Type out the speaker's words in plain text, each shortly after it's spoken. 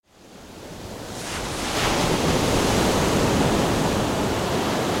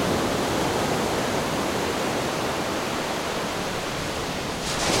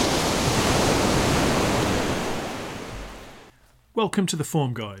Welcome to the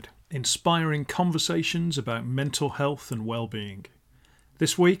Form Guide, inspiring conversations about mental health and well-being.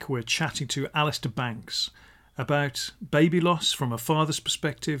 This week we're chatting to Alastair about baby loss from a father's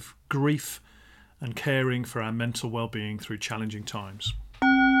perspective, grief, and caring for our mental well-being through challenging times.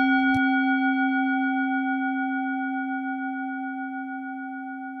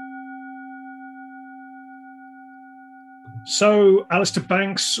 So, Alastair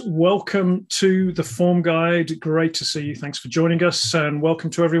Banks, welcome to the Form Guide. Great to see you. Thanks for joining us, and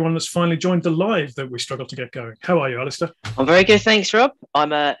welcome to everyone that's finally joined the live that we struggled to get going. How are you, Alastair? I'm very good, thanks, Rob.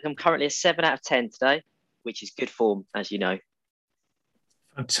 I'm currently a 7 out of 10 today, which is good form, as you know.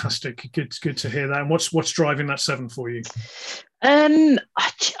 Fantastic. Good to hear that. And what's driving that 7 for you?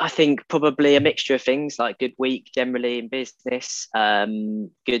 I think probably a mixture of things, like good week generally in business.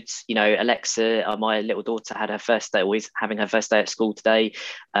 Good, Alexa, my little daughter had her first day, always having her first day at school today.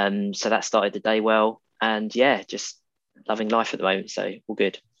 So that started the day well. And yeah, just loving life at the moment. So all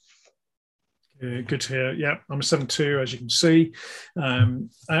good. Good to hear. Yeah, I'm a 7-2, as you can see. And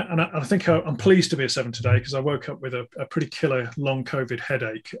I think I'm pleased to be a 7 today because I woke up with a pretty killer long COVID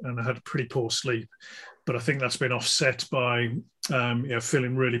headache and I had a pretty poor sleep. But I think that's been offset by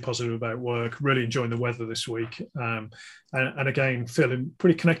feeling really positive about work, really enjoying the weather this week. And again, feeling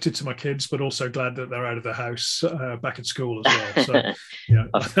pretty connected to my kids, but also glad that they're out of the house back at school as well. So, yeah,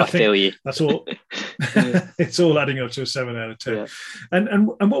 I feel you. That's all. It's all adding up to a 7 out of 10. Yeah.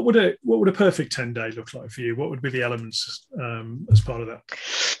 And what would a perfect 10-day look like for you? What would be the elements as part of that?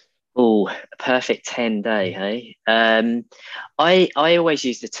 Oh, a perfect 10-day, hey? I always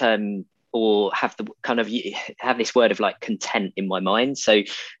use the term, or have the kind of have this word of like content in my mind. So,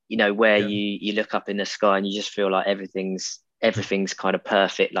 where you look up in the sky and you just feel like everything's kind of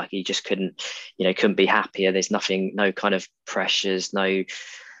perfect. Like you just couldn't be happier. There's nothing, no kind of pressures, no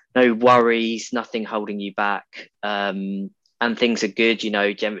worries, nothing holding you back. And things are good,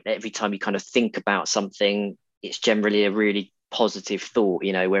 every time you kind of think about something, it's generally a really positive thought,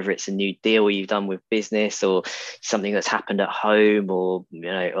 whether it's a new deal you've done with business or something that's happened at home, or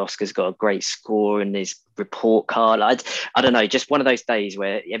Oscar's got a great score in his report card. I don't know, just one of those days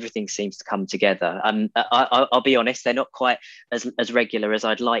where everything seems to come together. I'll be honest, they're not quite as regular as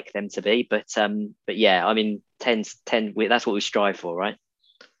I'd like them to be, but yeah, I mean 10, that's what we strive for, right?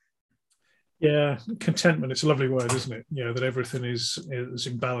 Yeah, contentment, it's a lovely word, isn't it? That everything is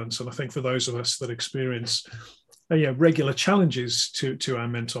in balance. And I think for those of us that experience regular challenges to our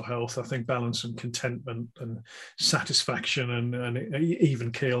mental health, I think balance and contentment and satisfaction and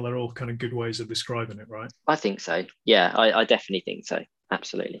even keel are all kind of good ways of describing it, right? I think so. Yeah, I definitely think so.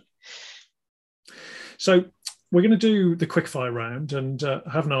 Absolutely. So we're going to do the quickfire round, and I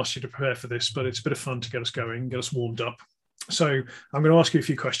haven't asked you to prepare for this, but it's a bit of fun to get us going, get us warmed up. So I'm going to ask you a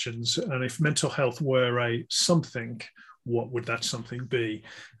few questions, and if mental health were a something, what would that something be?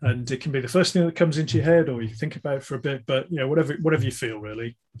 And it can be the first thing that comes into your head, or you think about it for a bit, but whatever you feel,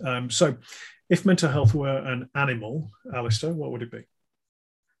 really. So if mental health were an animal, Alastair, what would it be?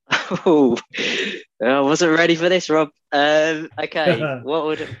 Oh, I wasn't ready for this, Rob. Okay,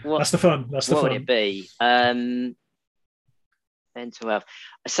 what that's the fun. What would it be? Mental health.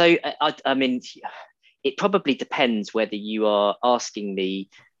 So I mean, it probably depends whether you are asking me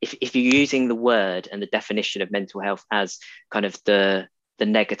if you're using the word and the definition of mental health as kind of the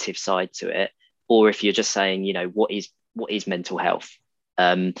negative side to it, or if you're just saying, what is mental health?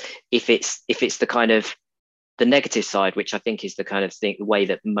 If it's the kind of the negative side, which I think is the kind of thing, the way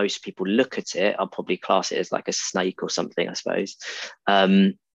that most people look at it, I'll probably class it as like a snake or something, I suppose.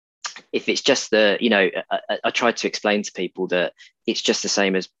 If it's just I try to explain to people that it's just the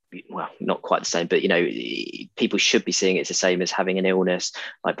same as, well, not quite the same, but people should be seeing it's the same as having an illness,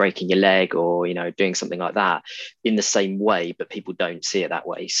 like breaking your leg or doing something like that, in the same way, but people don't see it that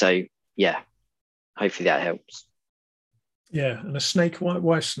way. So yeah, hopefully that helps. Yeah, and a snake,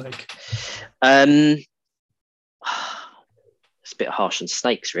 why a snake? It's a bit harsh on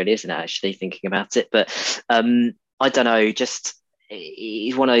snakes, really, isn't it? Actually, thinking about it, but I don't know. Just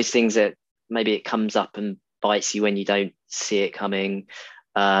it's one of those things that maybe it comes up and bites you when you don't see it coming.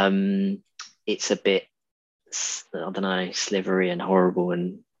 It's a bit, I don't know, slivery and horrible,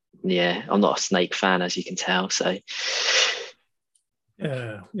 and yeah, I'm not a snake fan, as you can tell. So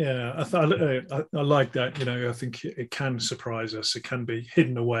yeah, I like that. I think it can surprise us. It can be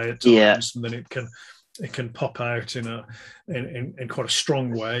hidden away at times, and then it can pop out in quite a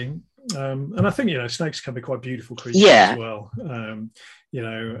strong way. And I think, snakes can be quite beautiful creatures as Yeah. well, and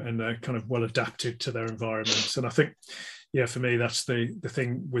they're kind of well adapted to their environments. And I think, for me, that's the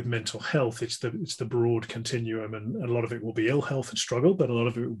thing with mental health. It's the broad continuum, and a lot of it will be ill health and struggle, but a lot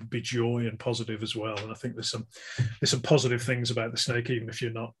of it will be joy and positive as well. And I think there's some positive things about the snake, even if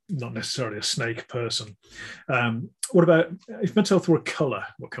you're not necessarily a snake person. What about if mental health were a colour?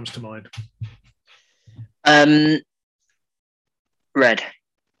 What comes to mind? Red.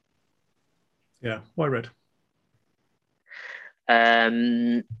 Yeah, why red?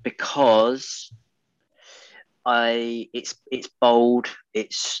 Because it's bold,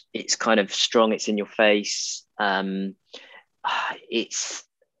 it's kind of strong, it's in your face. It's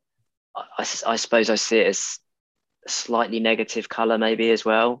I suppose I see it as a slightly negative color maybe as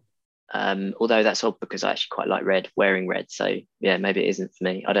well. Although that's odd because I actually quite like wearing red. So yeah, maybe it isn't for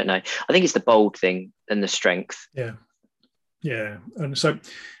me. I don't know. I think it's the bold thing and the strength. Yeah. And so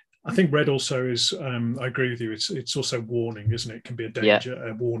I think red also is, I agree with you, it's also warning, isn't it? It can be a danger,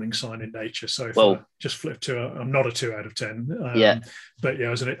 a warning sign in nature. So if I just flip to I'm not a 2 out of 10. But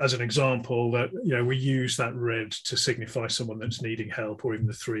as an example, that, we use that red to signify someone that's needing help, or even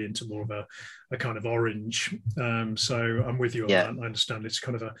the 3 into more of a kind of orange. So I'm with you on that. I understand it's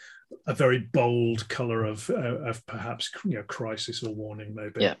kind of a very bold color of perhaps, crisis or warning,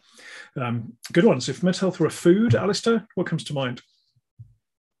 maybe. Good ones. If mental health were a food, Alastair, what comes to mind?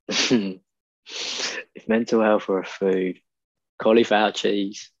 If mental health were a food, cauliflower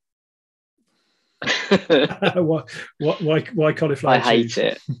cheese. Why cauliflower cheese? I hate cheese?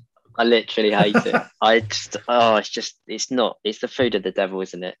 it. I literally hate it. It's the food of the devil,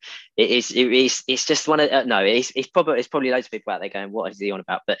 isn't it? It's just one of no. It's probably loads of people out there going, "What is he on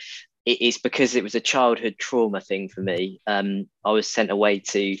about?" But it is because it was a childhood trauma thing for me. I was sent away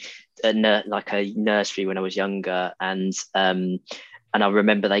to a nursery when I was younger, and I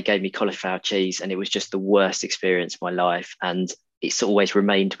remember they gave me cauliflower cheese, and it was just the worst experience of my life. And it's always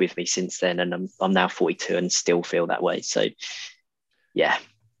remained with me since then. And I'm now 42 and still feel that way. So, yeah.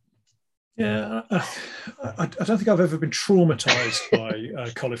 Yeah, I don't think I've ever been traumatized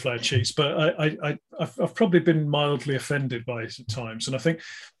by cauliflower cheese, but I've probably been mildly offended by it at times. And I think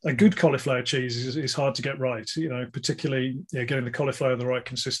a good cauliflower cheese is hard to get right, particularly getting the cauliflower the right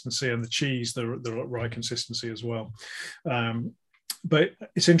consistency and the cheese the right consistency as well. But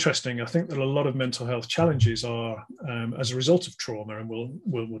it's interesting. I think that a lot of mental health challenges are as a result of trauma, and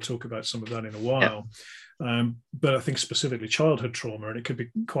we'll talk about some of that in a while. But I think specifically childhood trauma, and it could be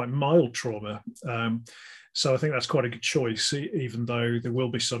quite mild trauma. So I think that's quite a good choice, even though there will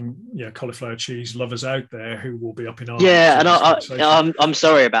be some cauliflower cheese lovers out there who will be up in arms. Yeah, and I'm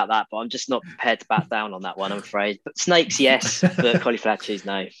sorry about that, but I'm just not prepared to back down on that one, I'm afraid. But snakes, yes, but cauliflower cheese,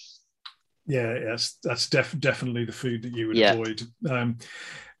 no. Yeah, yes, that's definitely the food that you would avoid.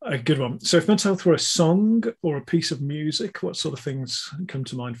 A good one. So if mental health were a song or a piece of music, what sort of things come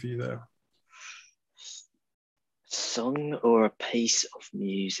to mind for you there? Song or a piece of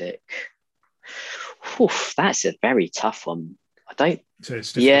music? Oof, that's a very tough one.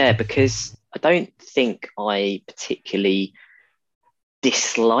 Because I don't think I particularly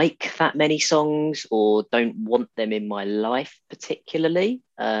dislike that many songs or don't want them in my life particularly.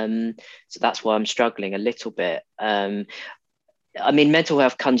 So that's why I'm struggling a little bit. I mean, mental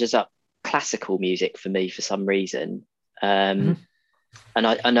health conjures up classical music for me for some reason. But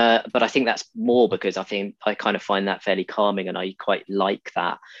I think that's more because I think I kind of find that fairly calming, and I quite like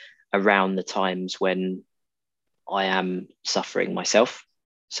that around the times when I am suffering myself.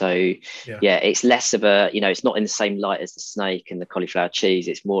 So it's less of a, it's not in the same light as the snake and the cauliflower cheese.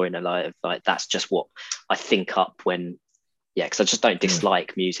 It's more in a light of like, that's just what I think up when, because I just don't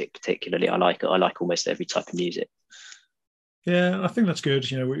dislike music particularly. I like almost every type of music. Yeah, I think that's good.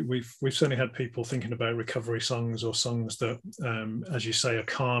 We've certainly had people thinking about recovery songs or songs that, as you say, are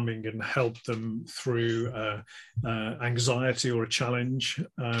calming and help them through anxiety or a challenge.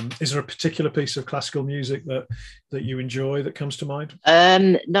 Is there a particular piece of classical music that you enjoy that comes to mind?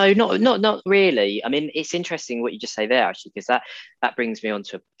 No, not really. I mean, it's interesting what you just say there, actually, because that brings me on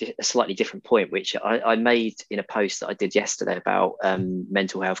to a slightly different point, which I made in a post that I did yesterday about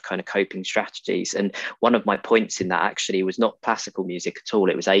mental health kind of coping strategies. And one of my points in that actually was not classical music at all.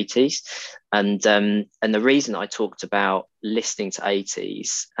 It was 80s. And the reason I talked about listening to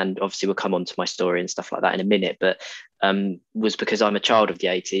 80s, and obviously we'll come on to my story and stuff like that in a minute, but was because I'm a child of the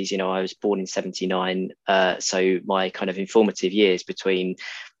 80s. I was born in 79. So my kind of informative years between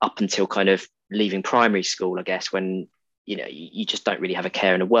up until kind of leaving primary school, I guess, when, you just don't really have a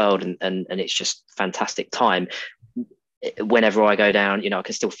care in the world, and it's just fantastic time. Whenever I go down, I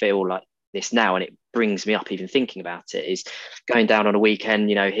can still feel like this now, and it brings me up even thinking about it is going down on a weekend,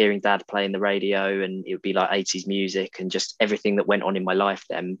 you know, hearing dad playing the radio, and it would be like 80s music and just everything that went on in my life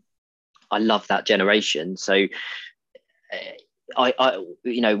then. I love that generation. So I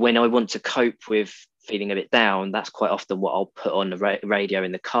you know, when I want to cope with feeling a bit down, that's quite often what I'll put on the radio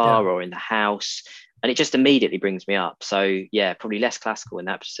in the car or in the house, and it just immediately brings me up. So yeah, probably less classical in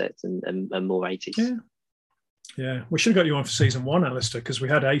that respect, and more 80s. Yeah, we should have got you on for season 1, Alastair, because we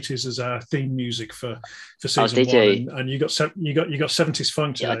had 80s as our theme music for season 1, you? and you got 70s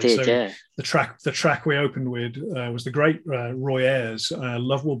funk today. Yeah, I did. So yeah, the track we opened with was the great Roy Ayers,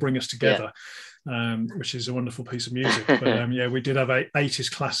 "Love Will Bring Us Together." Which is a wonderful piece of music. But yeah, we did have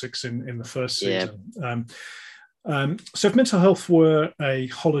 80s classics in the first season. So if mental health were a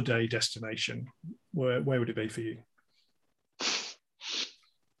holiday destination, where would it be for you?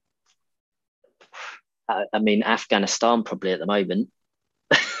 I mean, Afghanistan probably at the moment.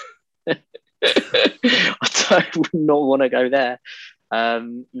 I would not want to go there.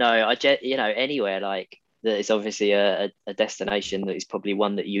 No, you know, anywhere like that is obviously a destination that is probably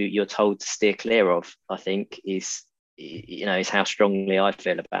one that you're told to steer clear of. I think is, you know, is how strongly I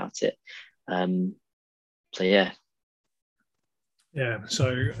feel about it. So yeah. Yeah,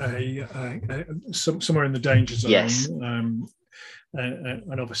 so somewhere in the danger zone. Yes.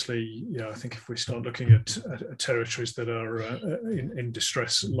 And obviously, you know, I think if we start looking at territories that are in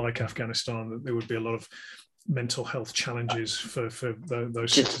distress, like Afghanistan, that there would be a lot of mental health challenges for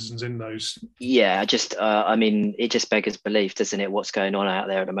those citizens in those. Yeah, I mean, it just beggars belief, doesn't it? What's going on out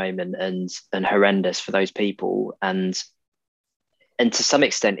there at the moment, and horrendous for those people, and to some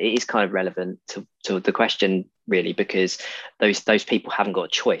extent, it is kind of relevant to the question, really, because those people haven't got a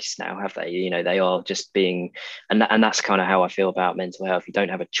choice now, have they? You know, they are just being, and that's kind of how I feel about mental health. You don't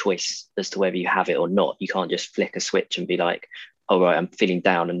have a choice as to whether you have it or not. You can't just flick a switch and be like, "Oh, right, I'm feeling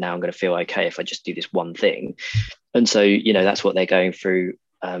down, and now I'm going to feel okay if I just do this one thing." And so, you know, that's what they're going through,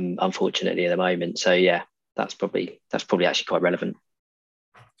 unfortunately, at the moment. So yeah, that's probably actually quite relevant.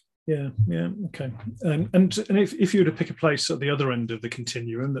 Yeah, okay. And if you were to pick a place at the other end of the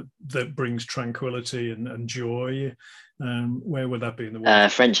continuum that brings tranquility and joy, where would that be in the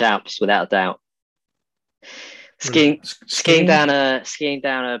world? French Alps, without a doubt. Skiing down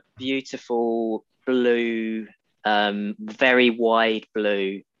a beautiful blue, very wide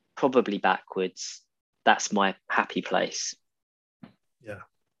blue, probably backwards. That's my happy place.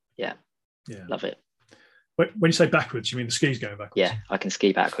 Yeah. Love it. When you say backwards, you mean the skis going backwards? Yeah, I can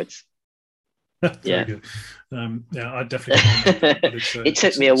ski backwards. Very good. Yeah, I definitely can't. It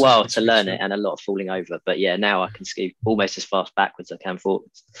took me a while to learn it, and a lot of falling over. But yeah, now I can ski almost as fast backwards as I can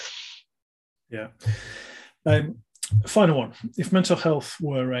forwards. Yeah. Final one. If mental health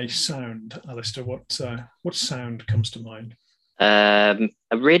were a sound, Alastair, what sound comes to mind? A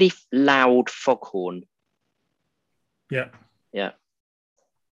really loud foghorn. Yeah.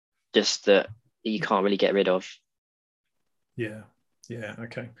 Just that you can't really get rid of. Yeah,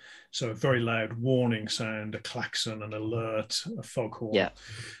 okay. So a very loud warning sound, a klaxon, an alert, a foghorn. Yeah.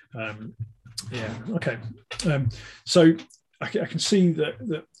 Okay. So I can see that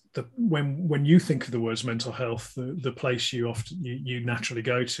when you think of the words mental health, the place you naturally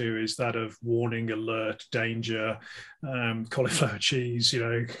go to is that of warning, alert, danger, cauliflower cheese, you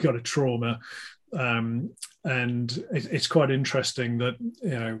know, got a trauma. And it's quite interesting that, you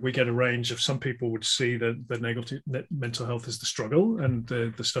know, we get a range of, some people would see the negative mental health as the struggle and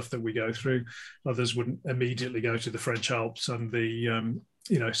the stuff that we go through. Others wouldn't immediately go to the French Alps and the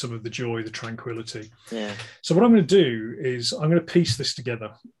you know, some of the joy, the tranquility. Yeah. So what I'm going to do is I'm going to piece this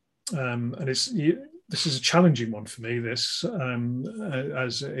together, and this is a challenging one for me. This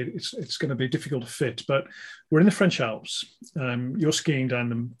as it's going to be difficult to fit, but we're in the French Alps. You're skiing down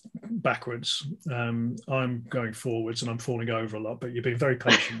them backwards. I'm going forwards, and I'm falling over a lot. But you've been very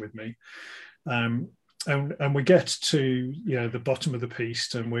patient with me. And we get to, you know, the bottom of the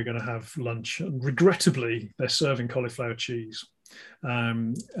piste, and we're going to have lunch. And regrettably, they're serving cauliflower cheese.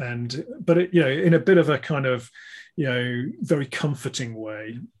 But it, you know, in a bit of a kind of, you know, very comforting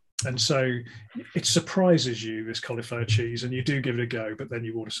way. And so it surprises you, this cauliflower cheese, and you do give it a go, but then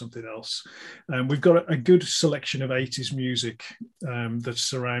you order something else. We've got a good selection of 80s music that's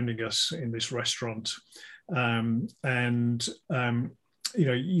surrounding us in this restaurant. You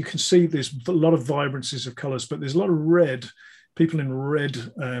know, you can see there's a lot of vibrancies of colours, but there's a lot of red, people in red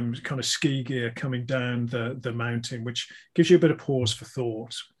kind of ski gear coming down the mountain, which gives you a bit of pause for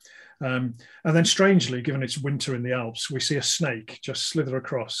thought. And then strangely, given it's winter in the Alps, we see a snake just slither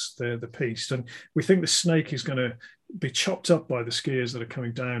across the piste. And we think the snake is going to be chopped up by the skiers that are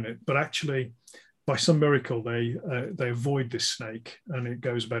coming down it. But actually, by some miracle, they avoid this snake and it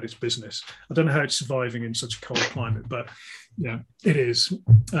goes about its business. I don't know how it's surviving in such a cold climate, but yeah, it is.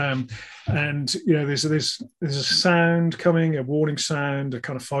 And there's a sound coming, a warning sound, a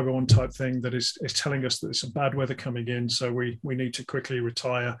kind of 501 type thing that is telling us that there's some bad weather coming in. So we need to quickly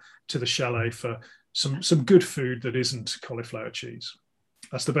retire to the chalet for some good food that isn't cauliflower cheese.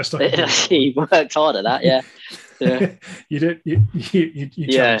 That's the best I can do. You worked hard at that, yeah. Yeah. You did. You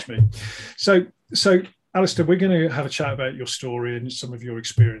challenged me. So Alastair, we're going to have a chat about your story and some of your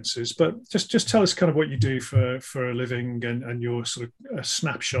experiences, but just tell us kind of what you do for a living and your sort of a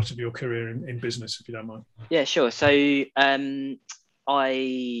snapshot of your career in business, if you don't mind. Yeah, sure. So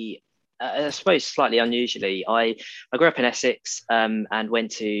I suppose slightly unusually, I grew up in Essex and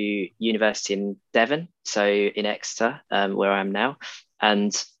went to university in Devon, so in Exeter, where I am now.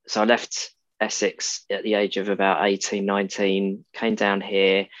 And so I left Essex at the age of about 18, 19, came down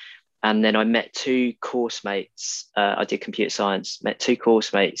here, and then I met two course mates. I did computer science, met two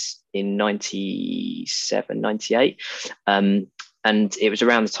course mates in 97, 98. And it was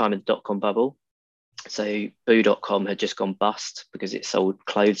around the time of the dot-com bubble. So boo.com had just gone bust because it sold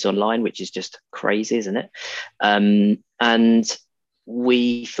clothes online, which is just crazy, isn't it? And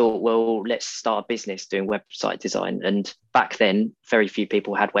we thought, well, let's start a business doing website design. And back then, very few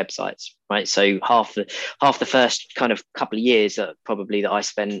people had websites, right? So half the first kind of couple of years probably that I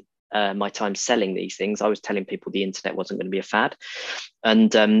spent my time selling these things, I was telling people the internet wasn't going to be a fad.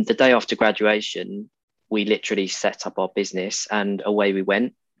 And the day after graduation, we literally set up our business and away we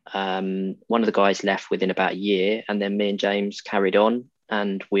went. One of the guys left within about a year, and then me and James carried on,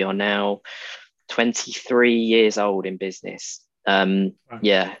 and we are now 23 years old in business. Wow.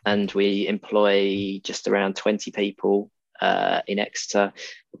 Yeah, and we employ just around 20 people in Exeter.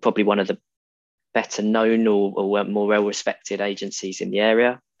 We're probably one of the better known or more well respected agencies in the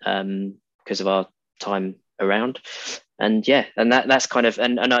area because of our time around. And yeah, and that's kind of,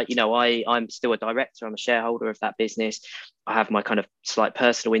 and I'm still a director, I'm a shareholder of that business. I have my kind of slight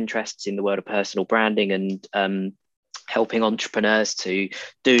personal interests in the world of personal branding and helping entrepreneurs to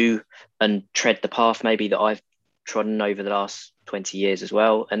do and tread the path maybe that I've trodden over the last 20 years as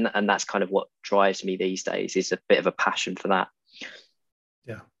well. And that's kind of what drives me these days, is a bit of a passion for that.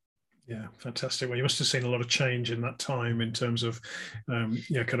 Yeah, fantastic. Well, you must have seen a lot of change in that time in terms of, kind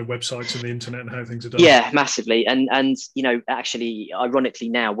of websites and the internet and how things are done. Yeah, massively. And actually, ironically,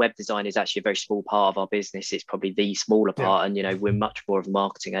 now web design is actually a very small part of our business. It's probably the smaller part, and we're much more of a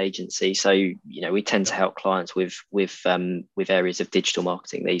marketing agency. So we tend to help clients with areas of digital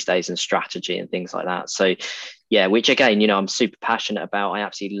marketing these days and strategy and things like that. So yeah, which again, I'm super passionate about. I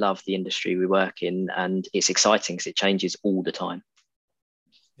absolutely love the industry we work in, and it's exciting because it changes all the time.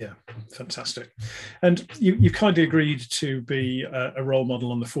 Yeah, fantastic. And you kindly agreed to be a role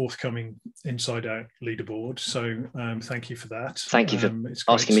model on the forthcoming Inside Out leaderboard. So thank you for that. Thank you for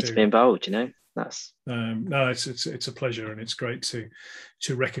asking me to be involved. That's no, it's a pleasure, and it's great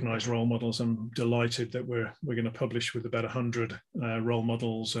to recognise role models. I'm delighted that we're going to publish with about 100 role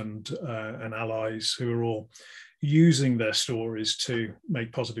models and allies who are all using their stories to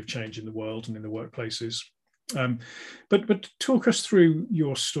make positive change in the world and in the workplaces. But talk us through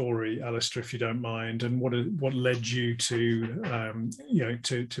your story, Alastair, if you don't mind, and what led you to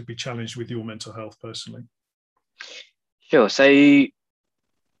to be challenged with your mental health personally. Sure. So,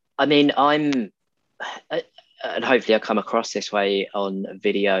 I mean, and hopefully I come across this way on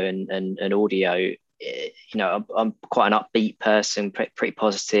video and audio. I'm quite an upbeat person, pretty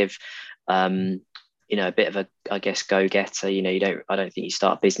positive. A bit of a, I guess, go-getter. I don't think you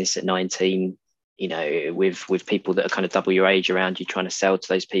start a business at 19. With people that are kind of double your age around you, trying to sell to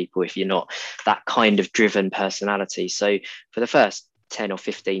those people if you're not that kind of driven personality. So for the first 10 or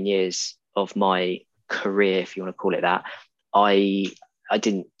 15 years of my career, if you want to call it that, I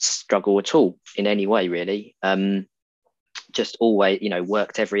didn't struggle at all in any way, really. Just always,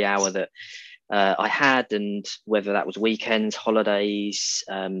 worked every hour that I had, and whether that was weekends, holidays,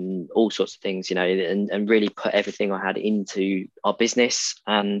 all sorts of things, and really put everything I had into our business,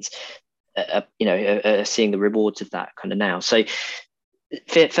 and seeing the rewards of that kind of now. So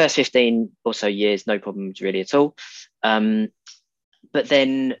first 15 or so years, no problems really at all. But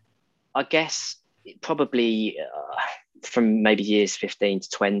then I guess probably from maybe years 15 to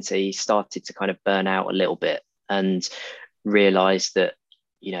 20, started to kind of burn out a little bit and realize that,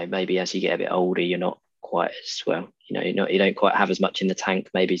 maybe as you get a bit older, you're not quite as well, you don't quite have as much in the tank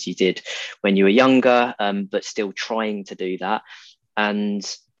maybe as you did when you were younger, but still trying to do that. And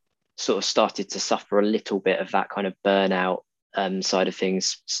sort of started to suffer a little bit of that kind of burnout side of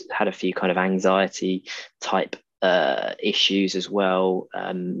things, had a few kind of anxiety type issues as well,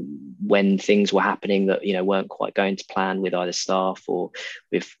 when things were happening that weren't quite going to plan with either staff or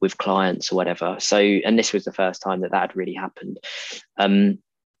with clients or whatever. So, and this was the first time that had really happened. And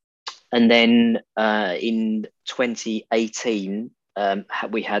then in 2018,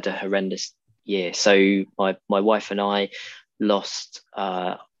 we had a horrendous year. So my wife and I lost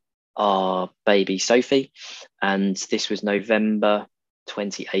our baby Sophie, and this was November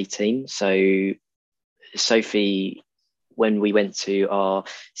 2018. So Sophie, when we went to our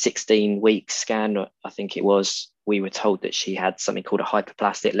 16-week scan, I think it was, we were told that she had something called a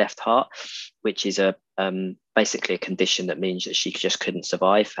hyperplastic left heart, which is basically a condition that means that she just couldn't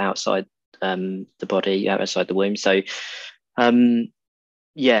survive outside the body, outside the womb. So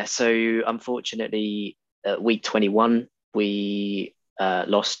so unfortunately at week 21 we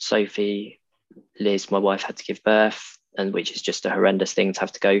lost Sophie. Liz, my wife, had to give birth, and which is just a horrendous thing to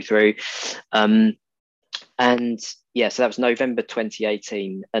have to go through. And so that was November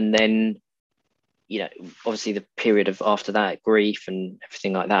 2018. And then, obviously the period of after that, grief and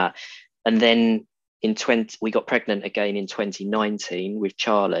everything like that. And then we got pregnant again in 2019 with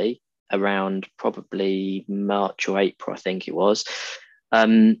Charlie around probably March or April, I think it was.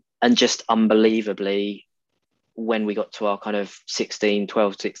 And just unbelievably, when we got to our kind of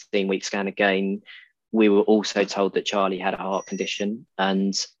 12, 16 week scan again, we were also told that Charlie had a heart condition,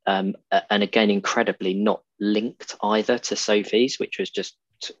 and again, incredibly not linked either to Sophie's, which was just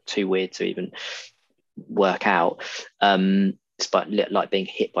too weird to even work out. Despite like being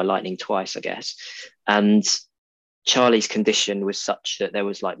hit by lightning twice, I guess. And Charlie's condition was such that there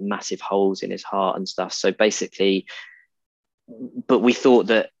was like massive holes in his heart and stuff. So basically, but we thought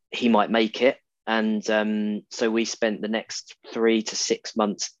that he might make it. And so we spent the next 3 to 6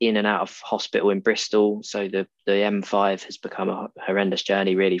 months in and out of hospital in Bristol. So the M5 has become a horrendous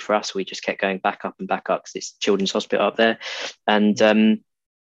journey really for us. We just kept going back up because it's children's hospital up there. And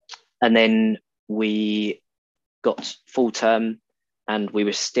then we got full term, and we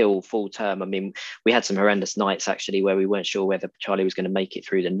were still full term. I mean, we had some horrendous nights actually where we weren't sure whether Charlie was going to make it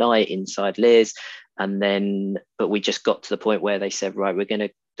through the night inside Liz. And then, but we just got to the point where they said, right, we're going to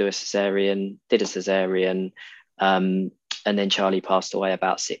do a cesarean, did a cesarean. And then Charlie passed away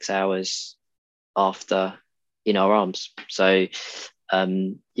about 6 hours after in our arms. So,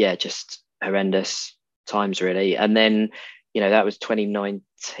 just horrendous times really. And then, that was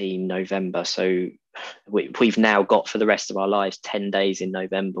 2019 November. So we've now got for the rest of our lives 10 days in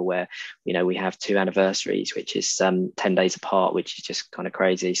November where we have 2 anniversaries, which is 10 days apart, which is just kind of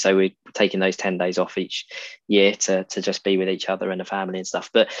crazy. So we're taking those 10 days off each year to just be with each other and the family and stuff.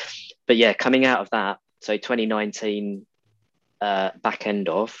 But coming out of that, so 2019 back end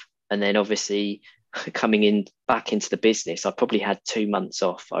of, and then obviously coming in back into the business, I probably had 2 months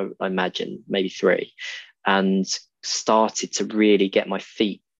off, I imagine, maybe 3, and started to really get my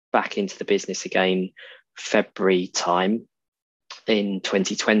feet back into the business again February time in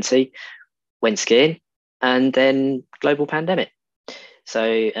 2020, went skiing, and then global pandemic. So,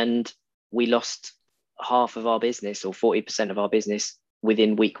 and we lost half of our business or 40% of our business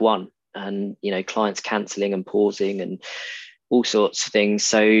within week 1, and clients cancelling and pausing and all sorts of things.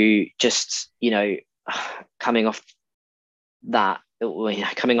 So just coming off that,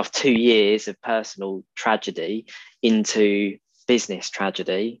 coming off 2 years of personal tragedy into business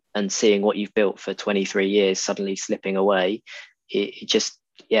tragedy, and seeing what you've built for 23 years suddenly slipping away, it just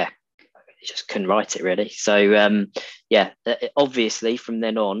couldn't write it really. So obviously from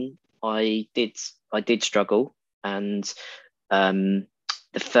then on I did struggle. And the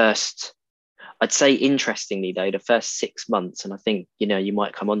first, I'd say, interestingly though, the first 6 months, and I think you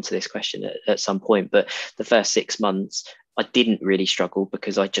might come on to this question at some point, but the first 6 months I didn't really struggle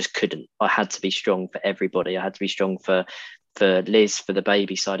because I just couldn't. I had to be strong for everybody. I had to be strong for Liz, for the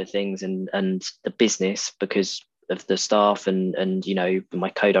baby side of things, and the business because of the staff and my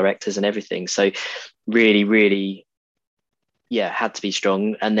co-directors and everything. So really had to be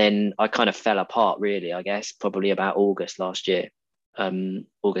strong. And then I kind of fell apart really, I guess, probably about August,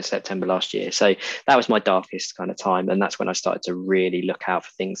 September last year. So that was my darkest kind of time, and that's when I started to really look out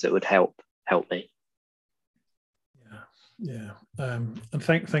for things that would help me. Yeah. And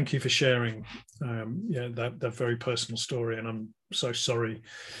thank you for sharing that very personal story. And I'm so sorry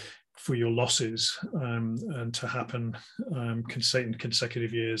for your losses, and to happen in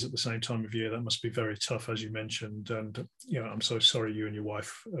consecutive years at the same time of year. That must be very tough, as you mentioned. And I'm so sorry you and your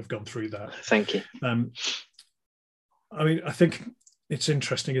wife have gone through that. Thank you. I mean, I think it's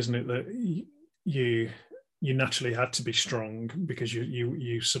interesting, isn't it, that you naturally had to be strong because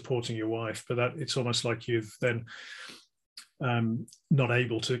you supporting your wife, but that it's almost like you've then not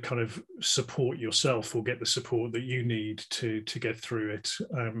able to kind of support yourself or get the support that you need to get through it,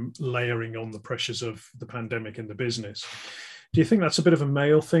 layering on the pressures of the pandemic in the business. Do you think that's a bit of a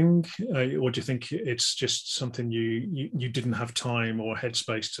male thing, or do you think it's just something you didn't have time or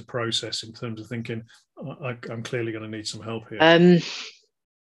headspace to process in terms of thinking, I'm clearly going to need some help here?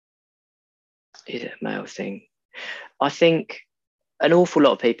 Is it a male thing? I think an awful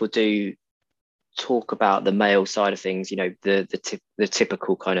lot of people do talk about the male side of things, the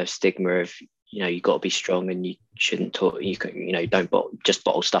typical kind of stigma of, you've got to be strong and you shouldn't talk, don't just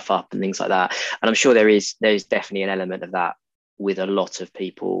bottle stuff up and things like that. And I'm sure there's definitely an element of that with a lot of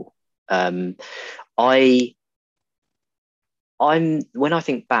people. When I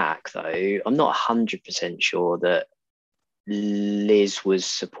think back though, I'm not 100% sure that Liz was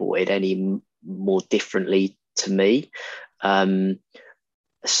supported any more differently to me.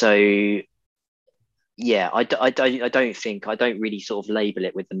 So yeah, I don't really sort of label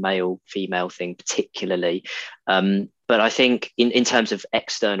it with the male female thing particularly, but I think in terms of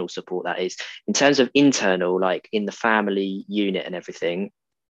external support, that is, in terms of internal, like in the family unit and everything,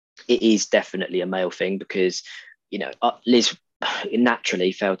 it is definitely a male thing, because Liz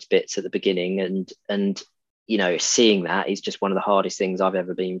naturally fell to bits at the beginning, and seeing that is just one of the hardest things I've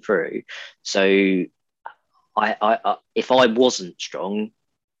ever been through. So I if I wasn't strong,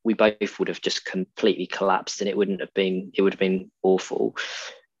 we both would have just completely collapsed, and it would have been awful.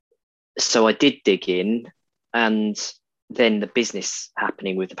 So I did dig in, and then the business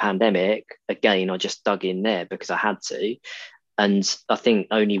happening with the pandemic, again, I just dug in there because I had to. And I think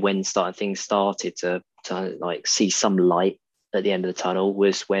only when things started to like see some light at the end of the tunnel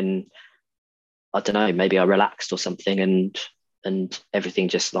was when, I don't know, maybe I relaxed or something, and everything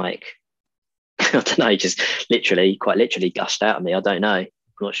just like, I don't know, just quite literally gushed out of me. I don't know. I'm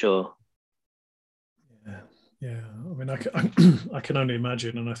not sure. Yeah. I mean, I can only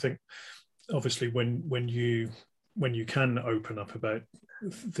imagine, and I think obviously when you can open up about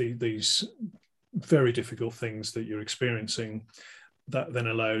these very difficult things that you're experiencing, that then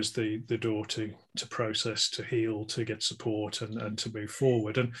allows the door to process, to heal, to get support, and to move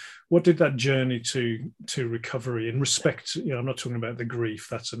forward. And what did that journey to recovery, in respect, I'm not talking about the grief,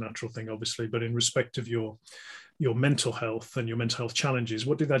 that's a natural thing obviously, but in respect of your mental health and your mental health challenges,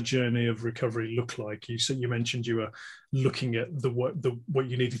 what did that journey of recovery look like? You mentioned you were looking at what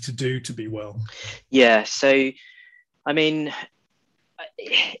you needed to do to be well. Yeah, so I mean,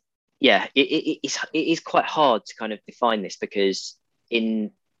 yeah, it is quite hard to kind of define this, because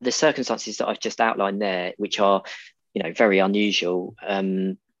in the circumstances that I've just outlined there, which are, very unusual,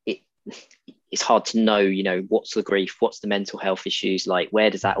 it's hard to know, what's the grief, what's the mental health issues, like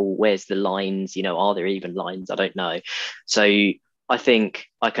where's the lines, are there even lines? I don't know. So I think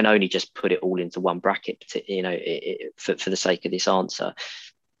I can only just put it all into one bracket, for the sake of this answer.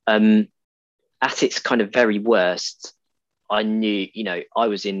 At its kind of very worst, I knew,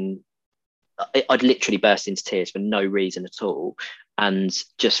 I'd literally burst into tears for no reason at all, and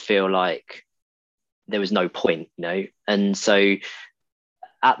just feel like there was no point, And so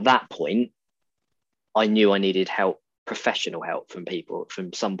at that point, I knew I needed help, professional help from people, from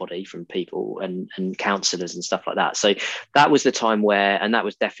people and counsellors and stuff like that. So that was the time and that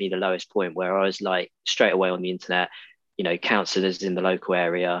was definitely the lowest point, where I was like straight away on the internet, counsellors in the local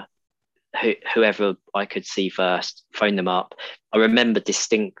area, whoever I could see first, phone them up. I remember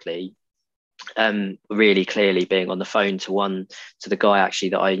distinctly, really clearly, being on the phone to the guy actually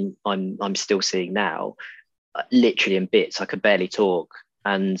that I'm still seeing now, literally in bits. I could barely talk,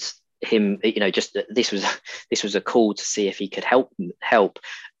 and him, just this was a call to see if he could help,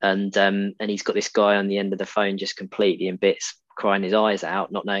 and he's got this guy on the end of the phone just completely in bits, crying his eyes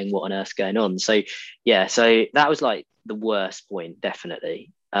out, not knowing what on earth's going on. So yeah, so that was like the worst point,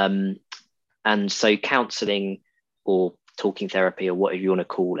 definitely. And so counselling or talking therapy, or whatever you want to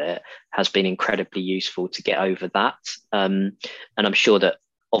call it, has been incredibly useful to get over that. And I'm sure that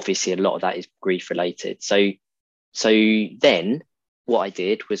obviously a lot of that is grief related. So then what I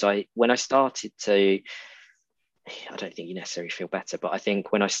did was, when I started to, I don't think you necessarily feel better, but I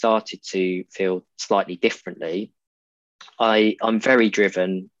think when I started to feel slightly differently, I'm very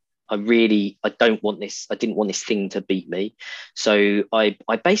driven. I didn't want this thing to beat me. So I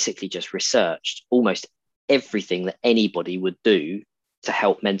basically just researched almost everything that anybody would do to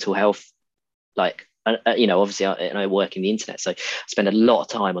help mental health. Like, obviously I work in the internet, so I spend a lot of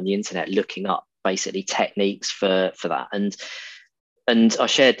time on the internet looking up basically techniques for that. And I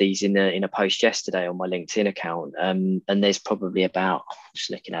shared these in a post yesterday on my LinkedIn account. And there's probably about, just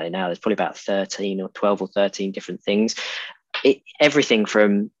looking at it now, there's probably about 13 or 13 different things. Everything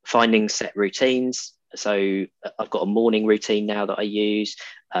from finding set routines, So I've got a morning routine now that I use,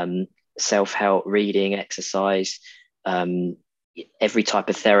 um, self-help, reading, exercise, um, every type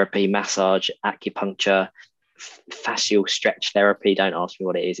of therapy, massage, acupuncture, fascial stretch therapy. Don't ask me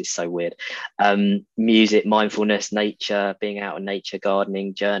what it is. It's so weird. Music, mindfulness, nature, being out in nature,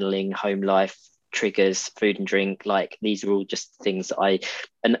 gardening, journaling, home life, triggers, food and drink. Like these are all just things that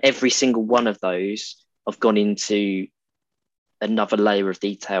and every single one of those I've gone into another layer of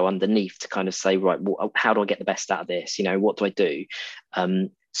detail underneath to kind of say, right, how do I get the best out of this? What do I do?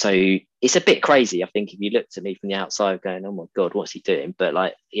 So it's a bit crazy. I think if you looked at me from the outside going, oh my God, what's he doing? But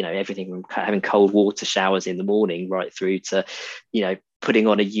like, everything from having cold water showers in the morning right through to, putting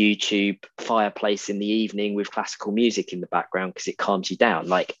on a YouTube fireplace in the evening with classical music in the background because it calms you down.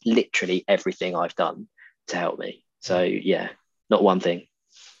 Like literally everything I've done to help me. So yeah, not one thing.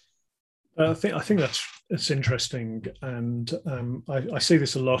 I think that's interesting, and I see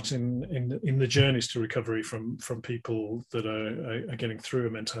this a lot in the journeys to recovery from people that are getting through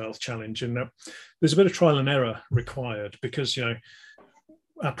a mental health challenge, and there's a bit of trial and error required because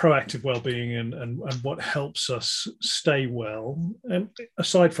our proactive well-being and what helps us stay well, and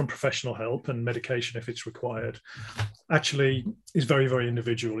aside from professional help and medication if it's required, actually is very, very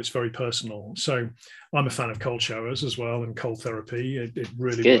individual. It's very personal. So I'm a fan of cold showers as well and cold therapy. It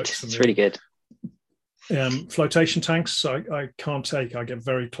really works for me. It's really good. Flotation tanks I can't take. I get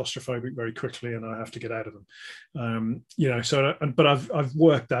very claustrophobic very quickly and I have to get out of them. But I've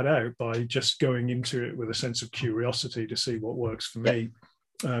worked that out by just going into it with a sense of curiosity to see what works for me.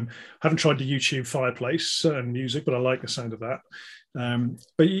 I haven't tried the YouTube fireplace and music, but I like the sound of that.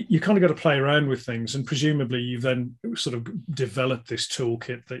 But you kind of got to play around with things, and presumably you then sort of develop this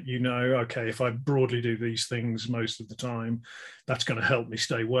toolkit that okay, if I broadly do these things most of the time, that's going to help me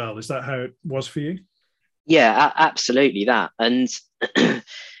stay well. Is that how it was for you? Yeah, absolutely that. And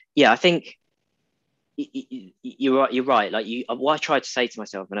yeah, I think you're right. You're right. Like what I tried to say to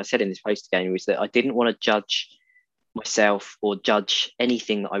myself, and I said in this post again, was that I didn't want to judge myself or judge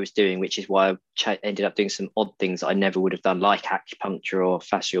anything that I was doing, which is why I ended up doing some odd things that I never would have done, like acupuncture or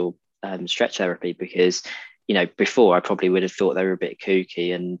fascial stretch therapy, because before I probably would have thought they were a bit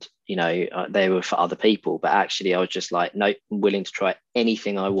kooky and they were for other people, but actually I was just like, no, I'm willing to try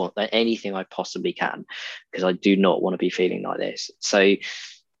anything I want, anything I possibly can, because I do not want to be feeling like this. So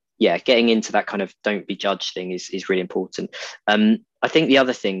yeah, getting into that kind of don't be judged thing is really important. I think the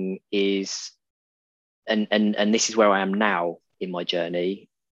other thing is, and this is where I am now in my journey,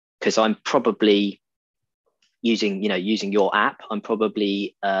 because I'm probably using your app, I'm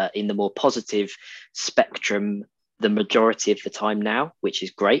probably in the more positive spectrum the majority of the time now, which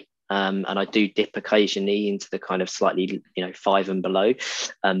is great. And I do dip occasionally into the kind of slightly 5 and below,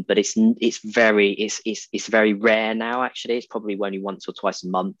 but it's very rare now. Actually, it's probably only once or twice a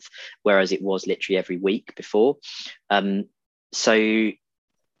month, whereas it was literally every week before. So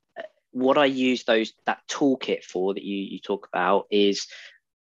what I use that toolkit for that you talk about is,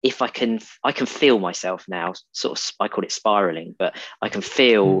 if I can feel myself now, sort of, I call it spiraling, but I can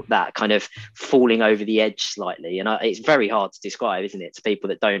feel that kind of falling over the edge slightly. And it's very hard to describe, isn't it, to people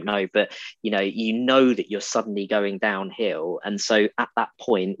that don't know, but that you're suddenly going downhill. And so at that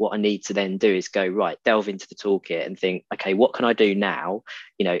point, what I need to then do is go, right, delve into the toolkit and think, okay, what can I do now?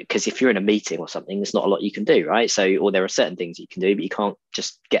 Because if you're in a meeting or something, there's not a lot you can do, right? So, or there are certain things you can do, but you can't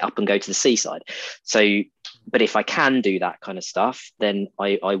just get up and go to the seaside. So, but if I can do that kind of stuff, then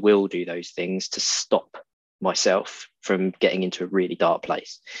I will do those things to stop myself from getting into a really dark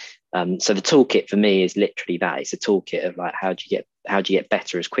place. So the toolkit for me is literally that. It's a toolkit of like, how do you get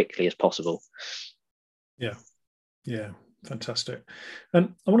better as quickly as possible? Yeah, fantastic.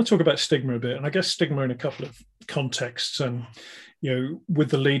 And I want to talk about stigma a bit, and I guess stigma in a couple of contexts. And with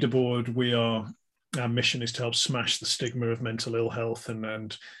the leaderboard, our mission is to help smash the stigma of mental ill health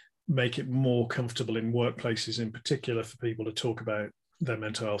and make it more comfortable in workplaces, in particular, for people to talk about their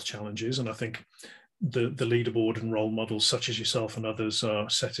mental health challenges. And I think the leaderboard and role models such as yourself and others are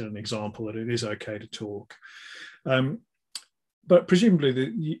setting an example that it is okay to talk. But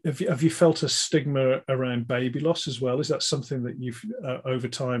presumably, have you felt a stigma around baby loss as well? Is that something that you've over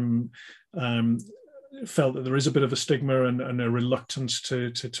time felt that there is a bit of a stigma and a reluctance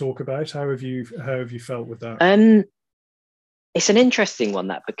to talk about? How have you felt with that? It's an interesting one,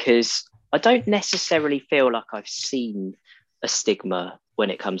 that, because I don't necessarily feel like I've seen a stigma when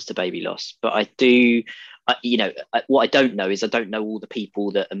it comes to baby loss, but I do, what I don't know is I don't know all the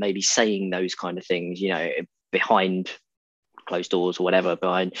people that are maybe saying those kind of things, behind closed doors or whatever,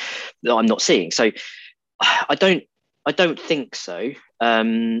 that I'm not seeing. So I don't think so.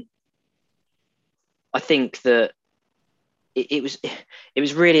 I think that it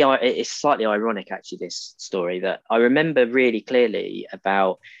was really, it's slightly ironic actually, this story, that I remember really clearly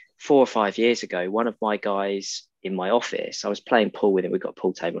about 4 or 5 years ago. One of my guys in my office, I was playing pool with him. We've got a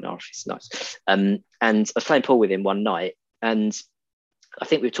pool table in our office, nice. And I was playing pool with him one night, and I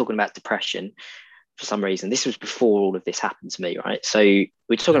think we were talking about depression for some reason. This was before all of this happened to me, right? So we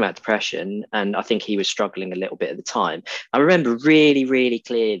were talking about depression, and I think he was struggling a little bit at the time. I remember really, really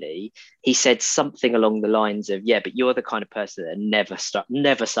clearly, he said something along the lines of, "Yeah, but you're the kind of person that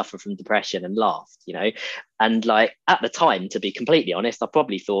never suffer from depression," and laughed, you know. And like at the time, to be completely honest, I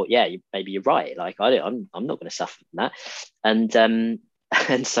probably thought, "Yeah, maybe you're right. Like I'm not going to suffer from that." And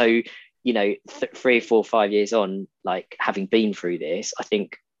and so, you know, 3, 4, 5 years on, like having been through this, I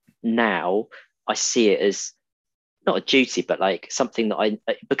think now I see it as not a duty, but like something that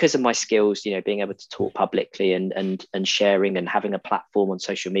because of my skills, you know, being able to talk publicly and sharing and having a platform on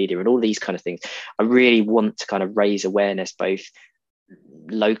social media and all these kind of things, I really want to kind of raise awareness both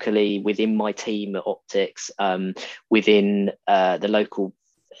locally within my team at Optics, within the local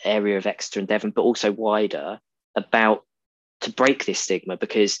area of Exeter and Devon, but also wider, about to break this stigma,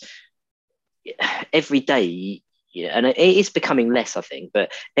 because every day, yeah, and it is becoming less, I think,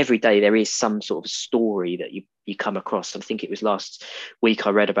 but every day there is some sort of story that you come across. I think it was last week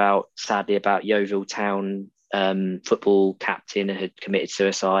I read sadly about Yeovil Town football captain had committed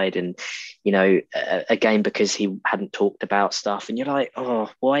suicide, and you know, again because he hadn't talked about stuff. And you're like, oh,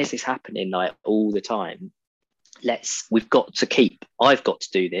 why is this happening like all the time? I've got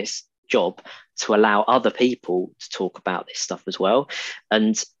to do this job to allow other people to talk about this stuff as well.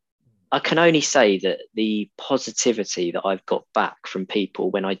 And I can only say that the positivity that I've got back from people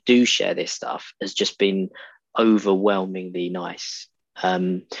when I do share this stuff has just been overwhelmingly nice,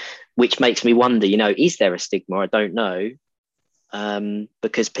 which makes me wonder, you know, is there a stigma? I don't know,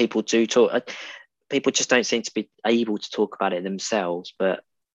 because people do talk. People just don't seem to be able to talk about it themselves, but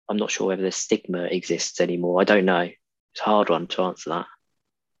I'm not sure whether the stigma exists anymore. I don't know. It's a hard one to answer that.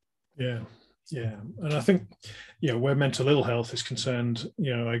 Yeah. Yeah, and I think, you know, where mental ill health is concerned,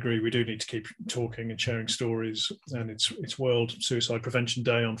 you know, I agree. We do need to keep talking and sharing stories. And it's World Suicide Prevention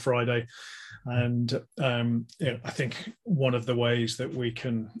Day on Friday, and you know, I think one of the ways that we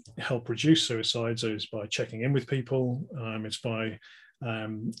can help reduce suicides is by checking in with people. It's by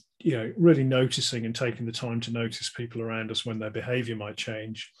you know, really noticing and taking the time to notice people around us when their behaviour might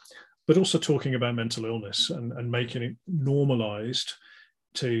change, but also talking about mental illness and making it normalised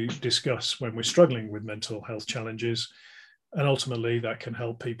to discuss when we're struggling with mental health challenges, and ultimately that can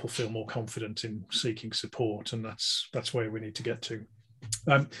help people feel more confident in seeking support, and that's where we need to get to.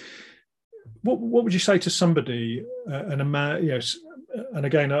 What would you say to somebody and a man? You know, and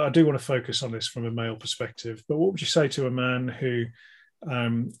again, I do want to focus on this from a male perspective, but what would you say to a man who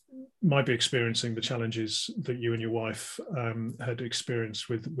might be experiencing the challenges that you and your wife had experienced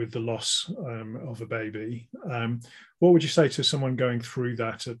with the loss of a baby? What would you say to someone going through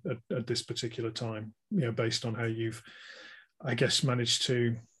that at this particular time, you know, based on how you've, I guess, managed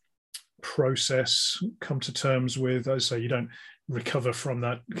to process, come to terms with, as I say, you don't recover from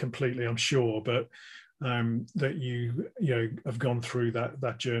that completely, I'm sure, but that you know, have gone through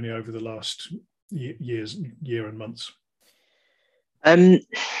that journey over the last year and months?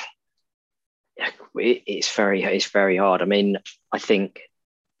 It's very hard. I mean, I think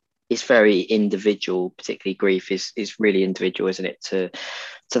it's very individual. Particularly grief is really individual, isn't it, to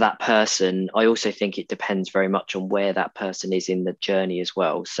that person. I also think it depends very much on where that person is in the journey as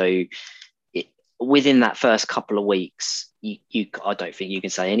well. So within that first couple of weeks, I don't think you can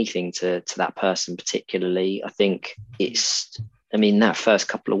say anything to that person particularly. I think that first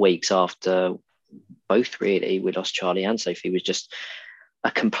couple of weeks after both, really, we lost Charlie and Sophie, was just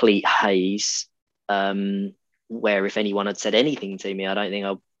a complete haze, where if anyone had said anything to me, I don't think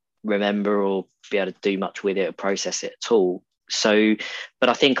I'll remember or be able to do much with it or process it at all. So, but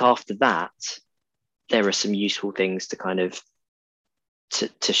I think after that, there are some useful things to kind of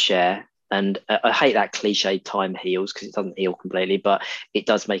to share. And I hate that cliche, time heals, because it doesn't heal completely, but it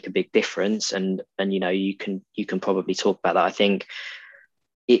does make a big difference. And you know, you can probably talk about that. I think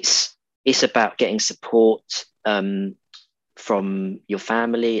it's about getting support from your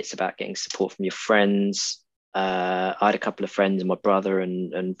family. It's about getting support from your friends. I had a couple of friends and my brother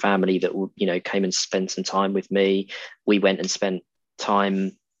and family that, you know, came and spent some time with me. We went and spent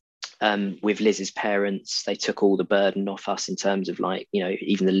time with Liz's parents. They took all the burden off us in terms of, like, you know,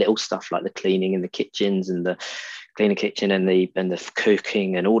 even the little stuff like the cleaning in the kitchens and the cleaning kitchen and the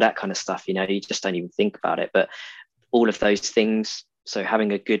cooking and all that kind of stuff. You know, you just don't even think about it, but all of those things. So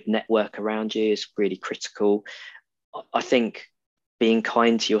having a good network around you is really critical. I think being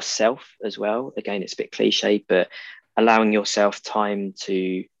kind to yourself as well. Again, it's a bit cliche, but allowing yourself time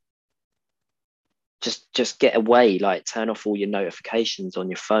to just get away, like turn off all your notifications on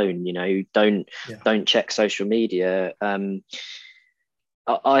your phone, don't check social media.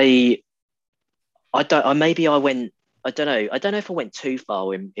 I I don't I maybe I went I don't know if I went too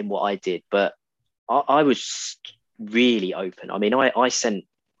far in what I did, but I was really open. I mean, I sent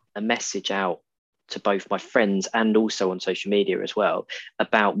a message out to both my friends and also on social media as well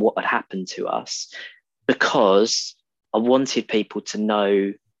about what had happened to us, because I wanted people to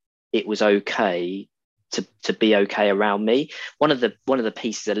know it was okay to be okay around me. One of the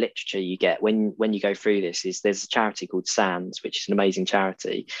pieces of literature you get when you go through this is there's a charity called SANS, which is an amazing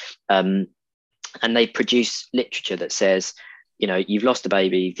charity, um, and they produce literature that says, you've lost a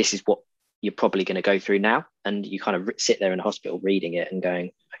baby, this is what you're probably going to go through now, and you kind of sit there in a hospital reading it and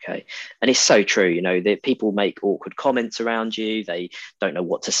going, okay. And it's so true. That people make awkward comments around you, they don't know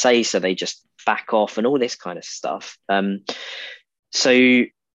what to say, so they just back off and all this kind of stuff. So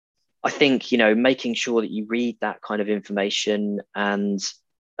I think, making sure that you read that kind of information, and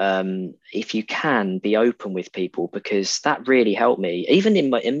if you can, be open with people, because that really helped me. Even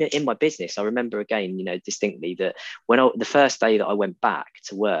in my business, I remember again, distinctly, that the first day that I went back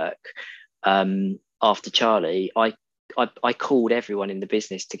to work, after Charlie, I called everyone in the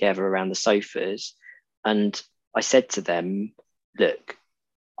business together around the sofas, and I said to them, look,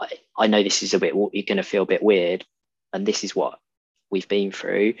 I know this is you're going to feel a bit weird, and this is what we've been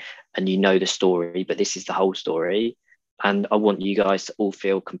through, and the story, but this is the whole story, and I want you guys to all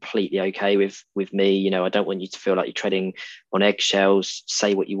feel completely okay with me. I don't want you to feel like you're treading on eggshells.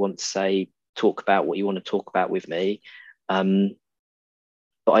 Say what you want to say, talk about what you want to talk about with me.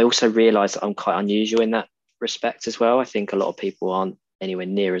 But I also realize that I'm quite unusual in that respect as well. I think a lot of people aren't anywhere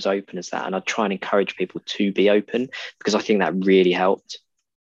near as open as that, and I try and encourage people to be open, because I think that really helped.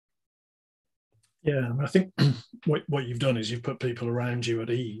 Yeah, I think what you've done is you've put people around you at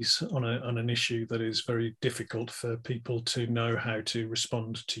ease on an issue that is very difficult for people to know how to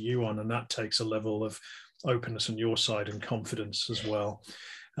respond to you on, and that takes a level of openness on your side and confidence as well.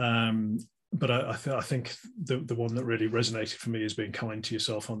 But I think the one that really resonated for me is being kind to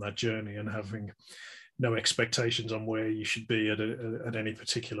yourself on that journey and having no expectations on where you should be at any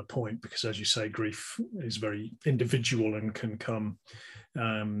particular point, because, as you say, grief is very individual and can come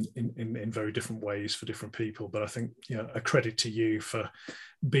in very different ways for different people. But I think, a credit to you for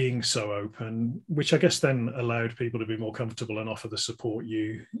being so open, which I guess then allowed people to be more comfortable and offer the support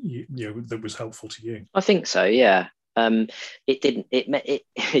you that was helpful to you. I think so, yeah. It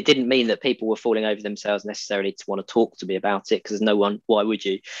didn't mean that people were falling over themselves necessarily to want to talk to me about it, because no one, why would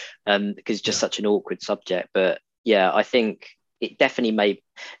you? Because it's just such an awkward subject. But yeah, I think it definitely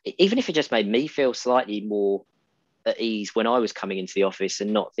even if it just made me feel slightly more at ease when I was coming into the office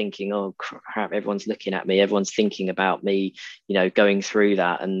and not thinking, oh crap, everyone's looking at me, everyone's thinking about me, going through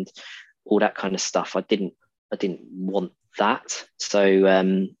that and all that kind of stuff. I didn't want that.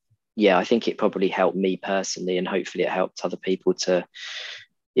 So yeah, I think it probably helped me personally, and hopefully it helped other people to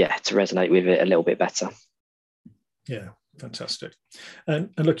resonate with it a little bit better. Yeah, fantastic. And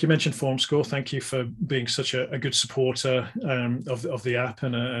look, you mentioned FormScore. Thank you for being such a good supporter of the app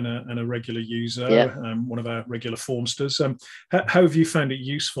and a regular user, one of our regular formsters. How have you found it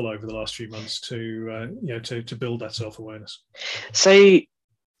useful over the last few months to build that self-awareness? So,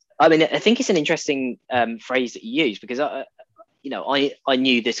 I mean, I think it's an interesting phrase that you use, because I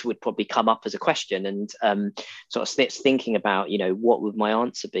knew this would probably come up as a question, and sort of thinking about, what would my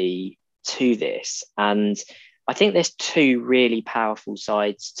answer be to this? And I think there's two really powerful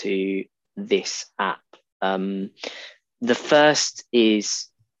sides to this app. The first is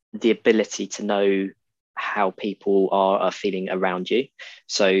the ability to know how people are feeling around you.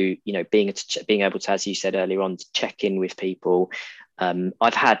 So, being able to, as you said earlier on, to check in with people.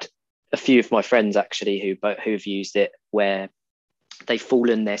 I've had a few of my friends actually who've used it where their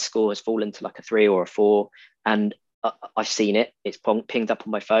score has fallen to like a 3 or a 4, and I've seen it. It's pinged up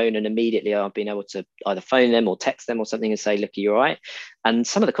on my phone, and immediately I've been able to either phone them or text them or something and say, look, are you all right? And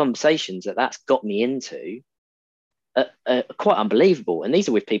some of the conversations that's got me into are quite unbelievable. And these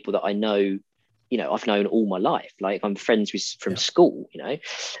are with people that I know, I've known all my life. Like, I'm friends with from school,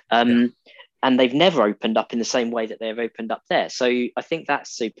 and they've never opened up in the same way that they've opened up there. So I think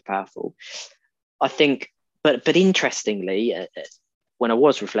that's super powerful. I think, but interestingly, when I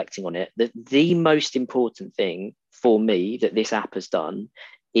was reflecting on it, the most important thing for me that this app has done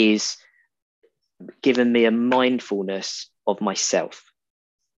is given me a mindfulness of myself,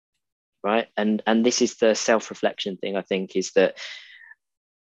 right? And this is the self-reflection thing, I think, is that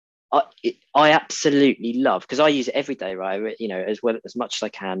I absolutely love, because I use it every day, right? As much as I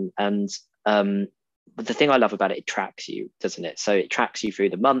can. And but the thing I love about it, it tracks you, doesn't it? So it tracks you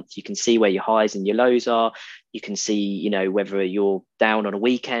through the month. You can see where your highs and your lows are. You can see, you know, whether you're down on a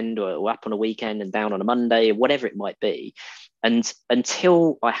weekend or up on a weekend and down on a Monday or whatever it might be. And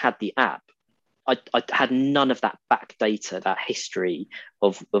until I had the app, I had none of that back data, that history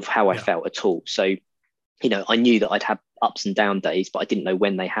of how I felt at all. So, you know, I knew that I'd have ups and down days, but I didn't know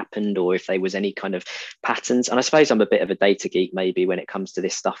when they happened or if there was any kind of patterns. And I suppose I'm a bit of a data geek maybe when it comes to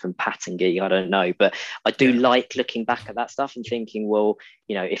this stuff, and pattern geek, I don't know. But I do like looking back at that stuff and thinking, well,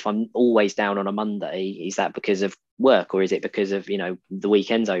 you know, if I'm always down on a Monday, is that because of work or is it because of, you know, the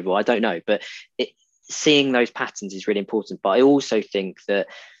weekend's over? I don't know. But seeing those patterns is really important. But I also think that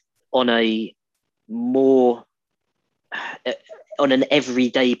on a more on an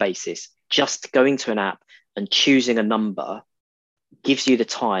everyday basis, just going to an app and choosing a number gives you the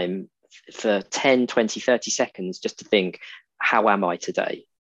time for 10, 20, 30 seconds just to think, how am I today?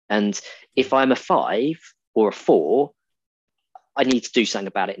 And if I'm a 5 or a 4, I need to do something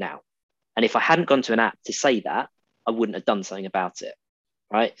about it now. And if I hadn't gone to an app to say that, I wouldn't have done something about it.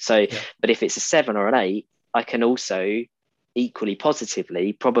 Right. So, but if it's a 7 or an 8, I can also equally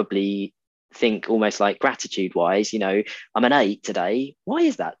positively probably think almost like gratitude wise, you know, I'm an 8 today. Why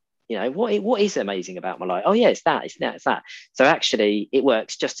is that? You know, what is amazing about my life? Oh yeah, it's that, it's that, it's that. So actually it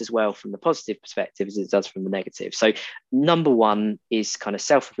works just as well from the positive perspective as it does from the negative. So number one is kind of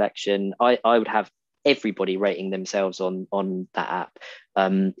self-reflection. I would have everybody rating themselves on that app,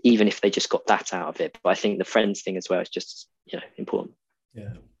 even if they just got that out of it. But I think the friends thing as well is just, you know, important.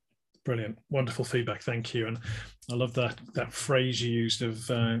 Yeah. Brilliant, wonderful feedback. Thank you, and I love that phrase you used of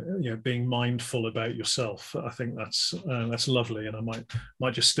you know, being mindful about yourself. I think that's lovely, and I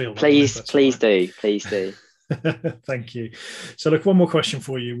might just steal that. Please do. Thank you. So, look, one more question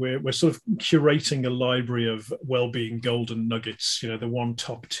for you. We're sort of curating a library of well-being golden nuggets. You know, the one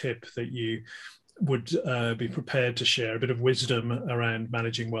top tip that you would be prepared to share, a bit of wisdom around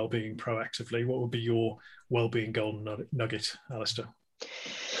managing well-being proactively. What would be your well-being golden nugget, Alastair?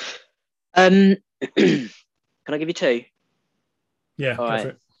 Can I give you 2? Yeah, all go right. for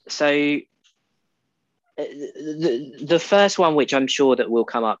it. So the first one, which I'm sure that will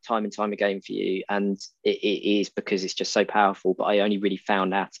come up time and time again for you, and it is because it's just so powerful, but I only really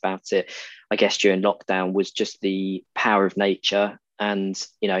found out about it, I guess, during lockdown, was just the power of nature. And,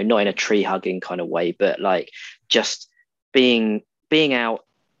 you know, not in a tree hugging kind of way, but like just being out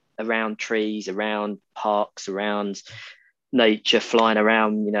around trees, around parks, around nature, flying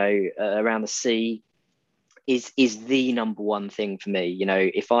around, you know, around the sea is the number one thing for me. You know,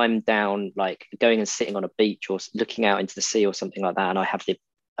 if I'm down, like going and sitting on a beach or looking out into the sea or something like that, and I have the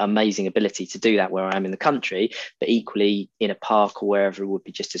amazing ability to do that where I am in the country, but equally in a park or wherever it would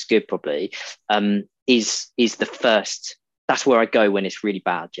be just as good probably, is the first. That's where I go when it's really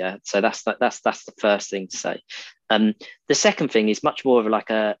bad. Yeah. So that's the first thing to say. The second thing is much more of like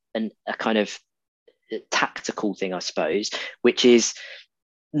a kind of tactical thing, I suppose, which is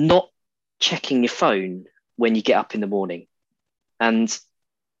not checking your phone when you get up in the morning. And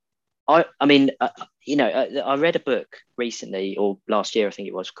I mean, you know, I read a book recently, or last year, I think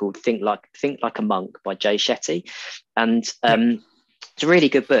it was, called Think Like a Monk by Jay Shetty. And it's a really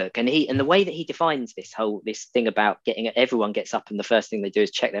good book. And the way that he defines this thing about everyone gets up and the first thing they do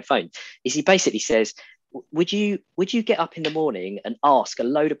is check their phone, is he basically says, would you get up in the morning and ask a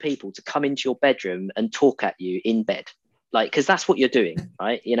load of people to come into your bedroom and talk at you in bed? Like, because that's what you're doing,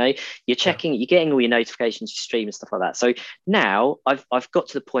 right? You know, you're checking, you're getting all your notifications, your stream and stuff like that. So now I've got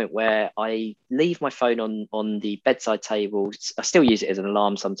to the point where I leave my phone on the bedside table. I still use it as an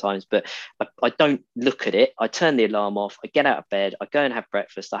alarm sometimes, but I don't look at it. I turn the alarm off. I get out of bed. I go and have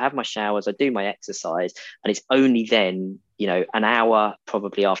breakfast. I have my showers. I do my exercise, and it's only then, you know, an hour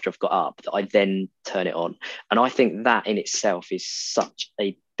probably after I've got up, that I then turn it on. And I think that in itself is such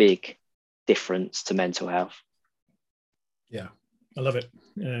a big difference to mental health. Yeah, I love it.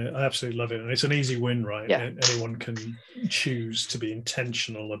 I absolutely love it. And it's an easy win, right? Yeah. Anyone can choose to be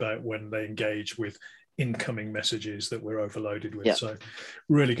intentional about when they engage with incoming messages that we're overloaded with. Yeah. So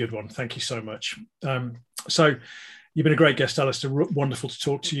really good one. Thank you so much. So you've been a great guest, Alastair. Wonderful to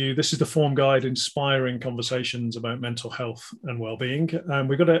talk to you. This is the Form Guide, inspiring conversations about mental health and well-being.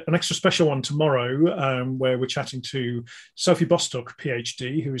 We've got an extra special one tomorrow where we're chatting to Sophie Bostock,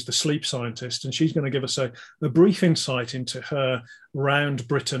 PhD, who is the sleep scientist, and she's going to give us a brief insight into her Round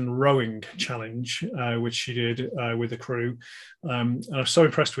Britain rowing challenge, which she did with a crew. And I was so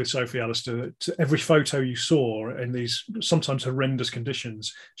impressed with Sophie, Alastair, that every photo you saw in these sometimes horrendous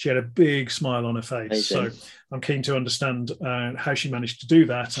conditions, she had a big smile on her face. Amazing. So I'm keen to understand how she managed to do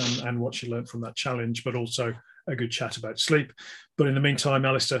that and what she learned from that challenge, but also a good chat about sleep. But in the meantime,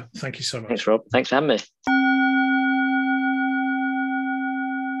 Alastair, thank you so much. Thanks, Rob. Thanks for having me.